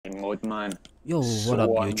god, man. Yo, what So up,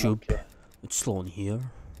 YouTube? unlucky. It's Sloan here.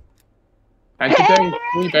 And today,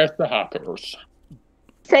 we best the hackers.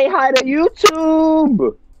 Say hi to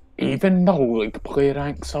YouTube! Even the league play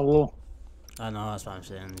ranks are low. I know, that's what I'm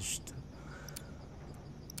saying. Just...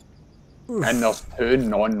 And there's 2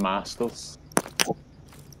 non-masters.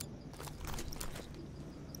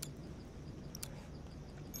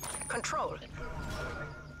 Control.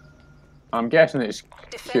 I'm guessing it's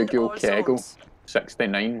Defend Hugo all Kegel, zones.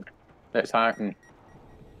 69, that's hacking.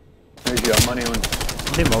 Who's your money on?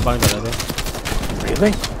 I'm being wallbanged already.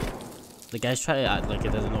 Really? The guy's trying to act like he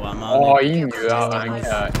doesn't know what I'm at. Oh, he knew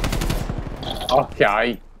that,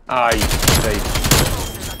 okay. Aye, right.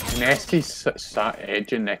 Nesty's sat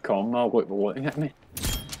edging the corner, looking at me.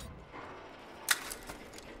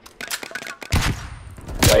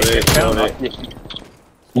 Right,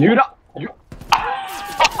 You don't.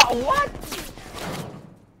 What?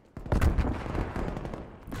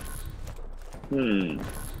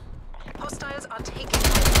 Hostiles are taking.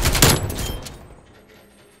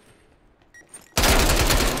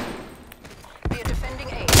 We are defending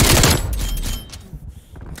A.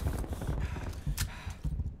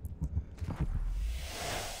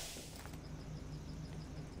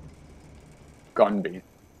 Gun B.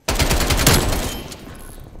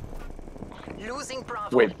 Losing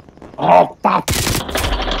Bravo. Wait. Oh, fuck!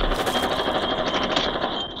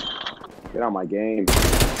 Get out my game.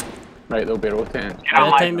 Right, they'll be rotating. Get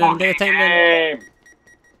out my Time down, get a time down. game!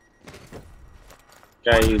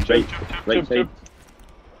 Okay, right side.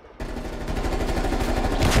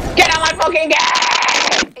 Get out my fucking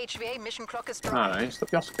game! HVA mission clock is dry. Alright,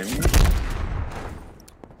 stop your screaming.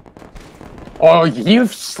 Oh,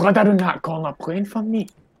 you've slid around that corner playing for me.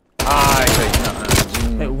 Aye,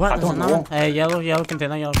 right, Wait, what? I There's don't know. another? Yellow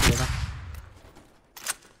container, yellow container.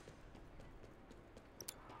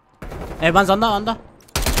 Hey, one's under.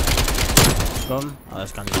 Boom. Oh,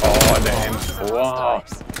 that's gonna be. Oh, the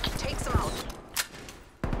M4. Take them out.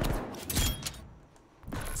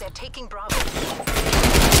 They're taking Bravo.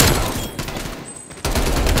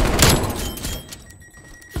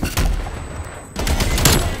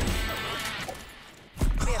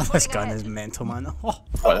 This gun is mental, man. Oh,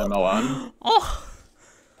 Put them all on. oh,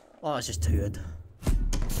 oh, it's just too good.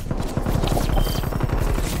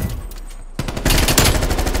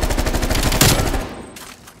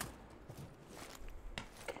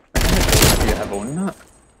 You have on that?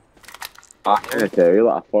 I can't tell you,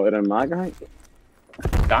 like a 40 round mag, I think.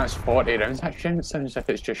 That's 40 rounds. That shouldn't sound as if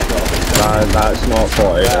it's just shot. That's not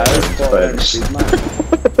 40 rounds, speed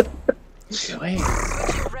but Really?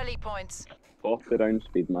 Rally points. 40 round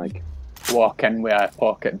speed mag. Walk in with a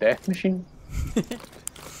pocket death machine.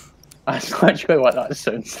 That's literally what that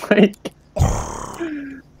sounds like.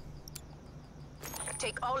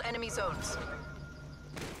 Take all enemy zones.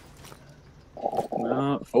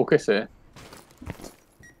 No, focus it.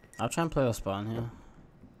 I'll try and play a spawn here.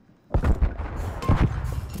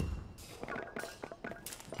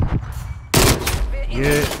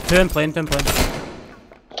 You, two in plane.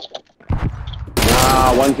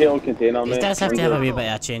 Ah, one kill container, These mate. guys have to have a wee bit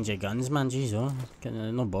of a change of guns, man. Jeez, oh,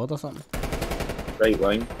 no board or something. Right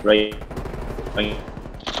line, right.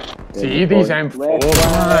 See these M4,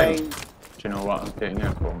 man. Do you know what? I'm taking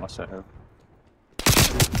it for myself.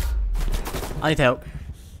 I need help.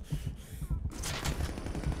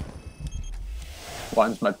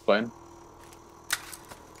 One's mid plane.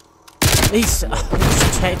 He's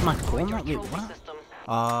checked my corner. Wait, what?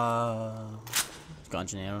 He's got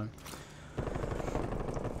engineering.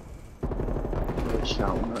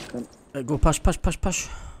 Go push.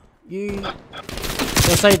 You.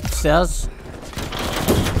 Other side stairs.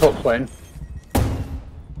 Top plane.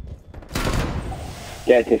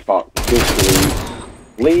 Get the fuck. Just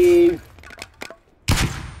leave.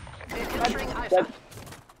 They're capturing Alpha.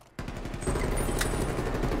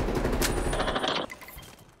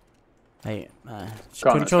 Hey, just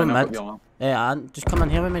Go on, control let's find out mid. what you're on. Yeah, just come in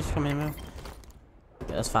here with me. Get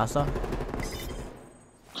this faster.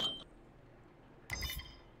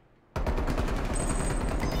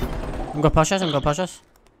 I'm gonna push us.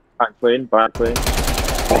 Back plane.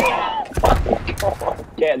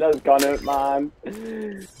 Get this gun out, man.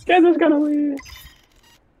 Get this gun away.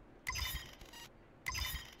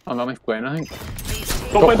 I'm on my plane, I think. Please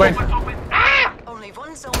take Top plane. only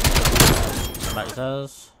one zone. Back to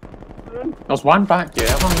us. There's one back there.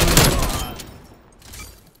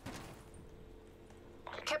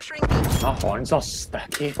 Capturing B. My horns are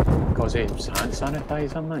sticky because it's hand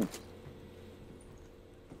sanitizer, man.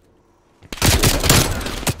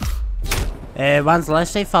 One's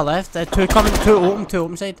left side, far left. Two coming, two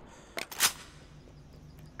open side.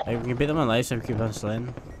 We can beat them on life so we keep on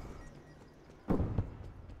slaying.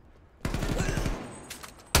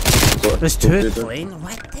 There's two playing.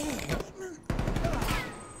 What the heck?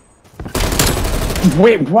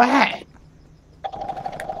 Wait, what?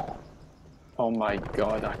 Oh my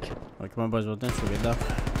god, I can't. Oh, come on, boys, we'll dance for good though.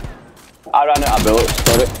 I ran out of bullets,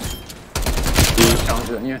 sorry. He's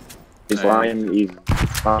challenging you. He's lying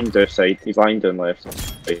down side, he's lying down left.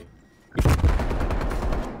 Right.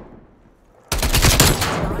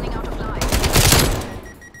 Running out of lives.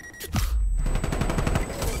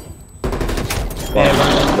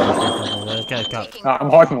 Okay, cut. Taking I'm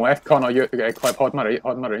hard on left, Connor, you get a clip, hard my right,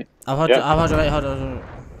 hard my right. I've had Yeah. I've had right, hold on.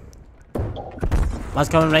 Man's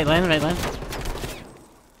coming right lane, right lane.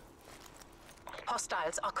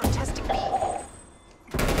 hostiles are contesting B.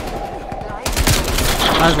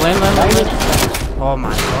 Lives. Man's lane. Oh my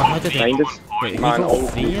god, how did he? Behind us. Wait, he Man, got all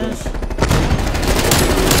 3 years?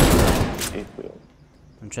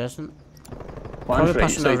 Interesting. Probably One's right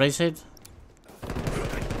pushing the side. right side.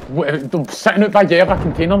 They're sitting out by the other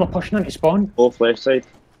container, they're pushing into spawn. Both left side.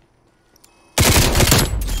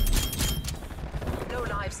 No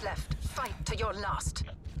lives left. Fight to your last.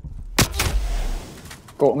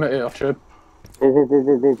 Got him out of our tube. Go,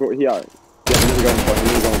 here. Yeah, we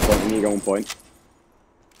need to go on point.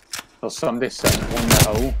 There's somebody sitting on the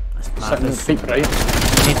hill. Sitting Madness. deep right. You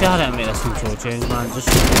need to hurry and make this control change, man. Just.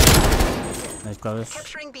 Nice covers.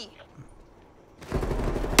 Capturing B. You're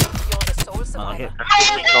the sole survivor.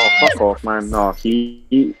 Oh, fuck off, man. No,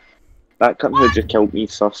 he that cunt just killed me,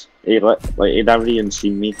 sus. He he'd never even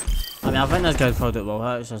seen me. I mean, I think this guy's called it well.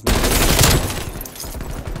 It's just not.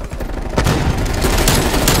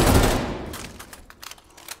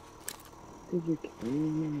 Did you kill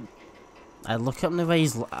me? I look at him the way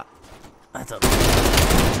he's. I don't know.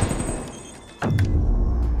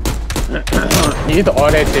 He'd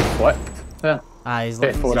already flipped. Yeah. He's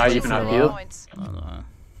looking. Before I even appeared. Points. I don't know.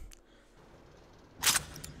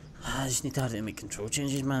 I just need to hurry to make control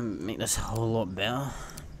changes, man. Make this a whole lot better.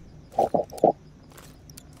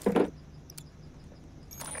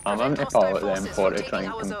 I'm having to pilot them for to try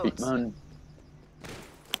and compete, man.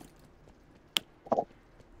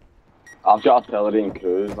 I've got artillery and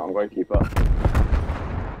cruise, but I'm going to keep it.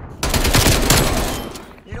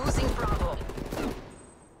 Losing Bravo.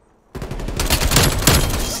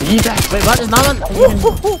 See that? Wait, what? There's nothing!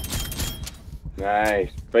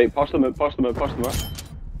 Nice. Right, push them out.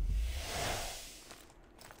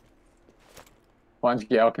 One's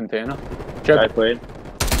get our container. Guy Tube. playing.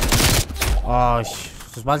 Oh,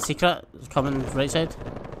 there's one secret. It's coming right side.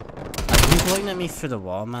 He's looking at me through the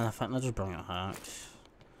wall, man. I think they're just bringing it hacks.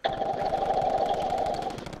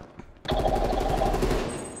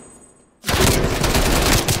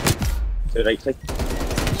 To the right side.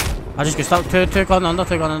 I just got stuck. Two gone under.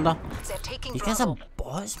 They're taking You guys Bravo. are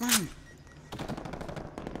bots, man.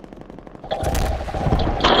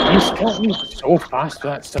 He's killing me so fast,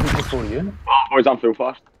 that's 74 you. Oh, boys, I'm full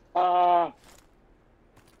fast.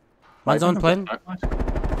 One's on plane. I'm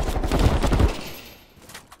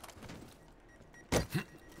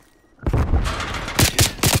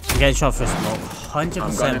getting shot for smoke. I'm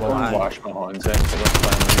gonna 100% go and wall. wash my hands in for this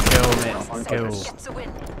time. Kill, mate. Kill. Gets a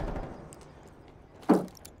win.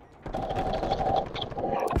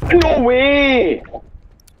 No way!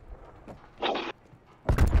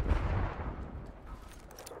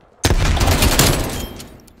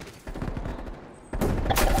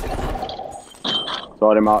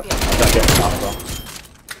 Sorry, Mark. I can't get faster.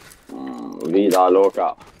 Vida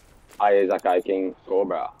loca. Ahí es acá King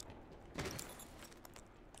Cobra.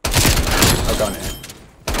 I've done it.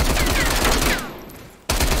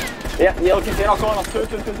 Yeah, okay, take corner. Two.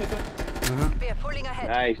 We're pulling ahead.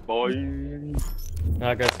 Nice, boy.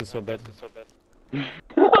 Ah, guys, it's so bad. Did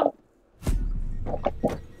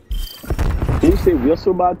you say we're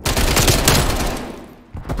so bad?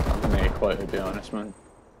 I'm really quite to be honest, man.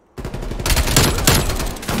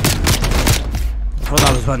 I thought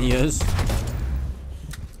that was one of yours.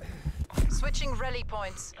 Switching rally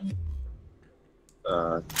points.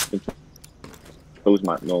 Close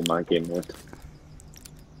my game mode.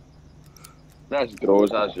 That's gross,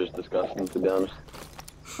 that's just disgusting, to be honest.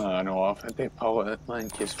 I know, I've had to pilot it, man, in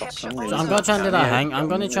case for some So reason. I'm gonna try and do that hang. I'm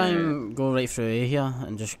gonna try Yeah. and go right through A here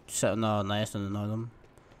and just sit on the nest and annoy them.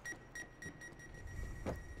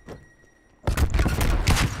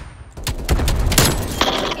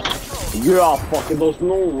 You are fucking, there's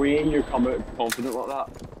no way you come out confident like that.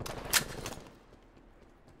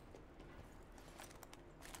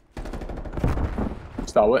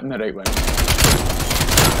 Still in the right wing.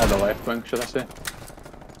 Or the left wing, should I say.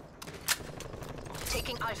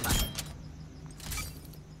 Taking Alpha.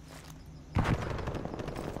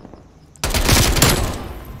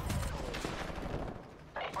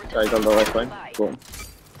 Guys on the left line. Go on.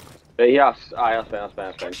 Yes, aye, that's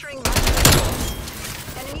fine. Capturing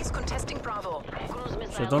Bravo. Enemies contesting Bravo.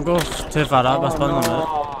 So don't go too far up, we're spawning them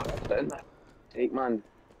out. Take, man.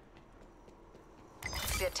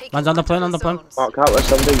 They're taking Man's on the plane, multiple on the plane. zones. Fuck, that was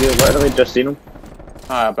somebody, you literally just seen him.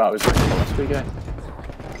 Ah, but I was looking last week, eh?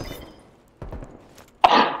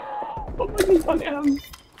 What was he done to him?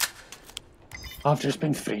 I've just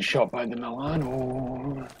been free shot by the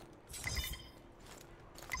Milano.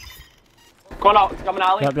 Go on out, come on,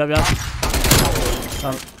 alley.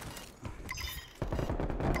 Yep.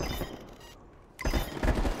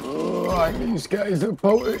 Oh, these guys are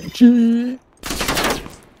poetry.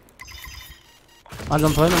 Man's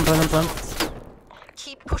on plane.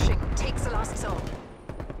 Keep pushing. Takes the last zone.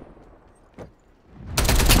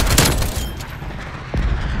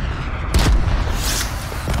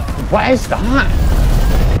 What is that?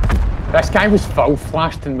 This guy was full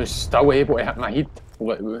flashed and was still able to hit my head.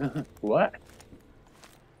 What?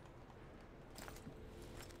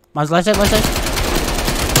 Man's left side.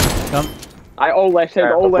 Come. Aye, all left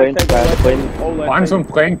side, all left side, all left One's side. on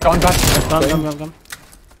plane, contact. Come.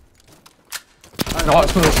 No,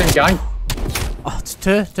 it's not the same guy. Oh, it's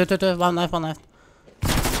two. One left.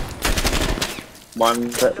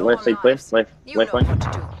 One left side plane, You left know one. what to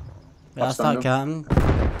do. Yeah, that's Awesome, that captain.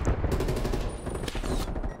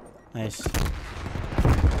 Nice.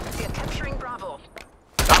 They're capturing Bravo.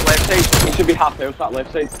 That left side, he should be half health, that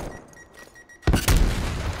left side.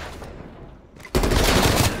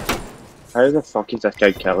 How the fuck is this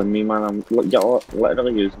guy killing me, man? I'm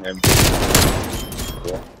literally using him.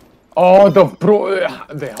 Oh, they've brought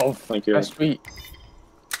out the health Thank you. this week.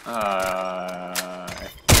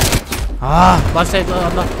 Left side,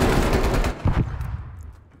 under.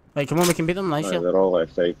 Right, come on, we can beat them. Nice, Right, yeah. they're all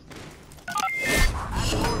left side.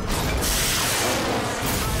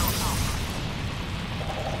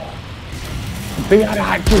 They are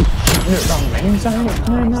actually shooting at wrong lanes, aren't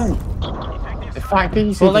they, man? The fact that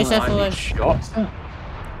he's Full even life, full landing life. shots there.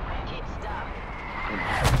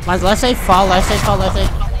 Man's left side, far left side.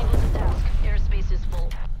 Airspace is full.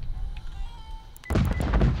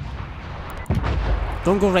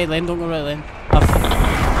 Don't go right lane.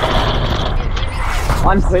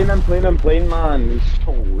 I'm playing, man. He's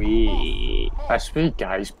so weak. This week,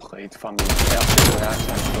 guys played for me.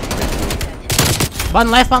 One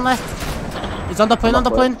left. He's on the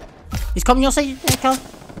plane. He's coming your side. Yeah, come.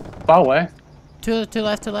 Far left. Two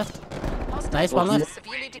left. Nice, one left.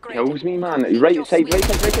 Severely degraded. Kills me, man. Right side. Try.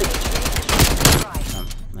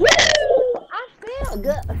 I feel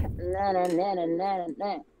good.